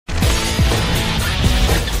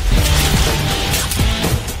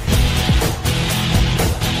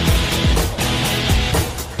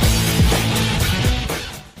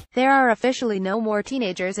There are officially no more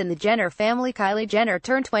teenagers in the Jenner family. Kylie Jenner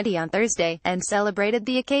turned 20 on Thursday, and celebrated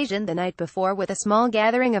the occasion the night before with a small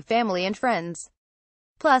gathering of family and friends,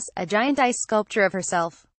 plus a giant ice sculpture of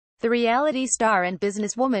herself. The reality star and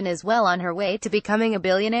businesswoman is well on her way to becoming a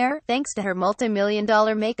billionaire, thanks to her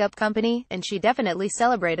multi-million-dollar makeup company, and she definitely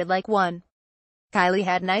celebrated like one. Kylie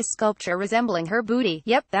had an ice sculpture resembling her booty,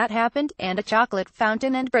 yep, that happened, and a chocolate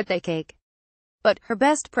fountain and birthday cake. But her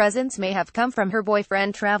best presents may have come from her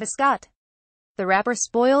boyfriend Travis Scott. The rapper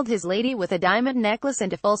spoiled his lady with a diamond necklace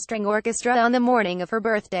and a full-string orchestra on the morning of her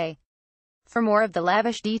birthday. For more of the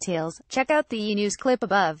lavish details, check out the E! News clip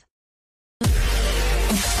above.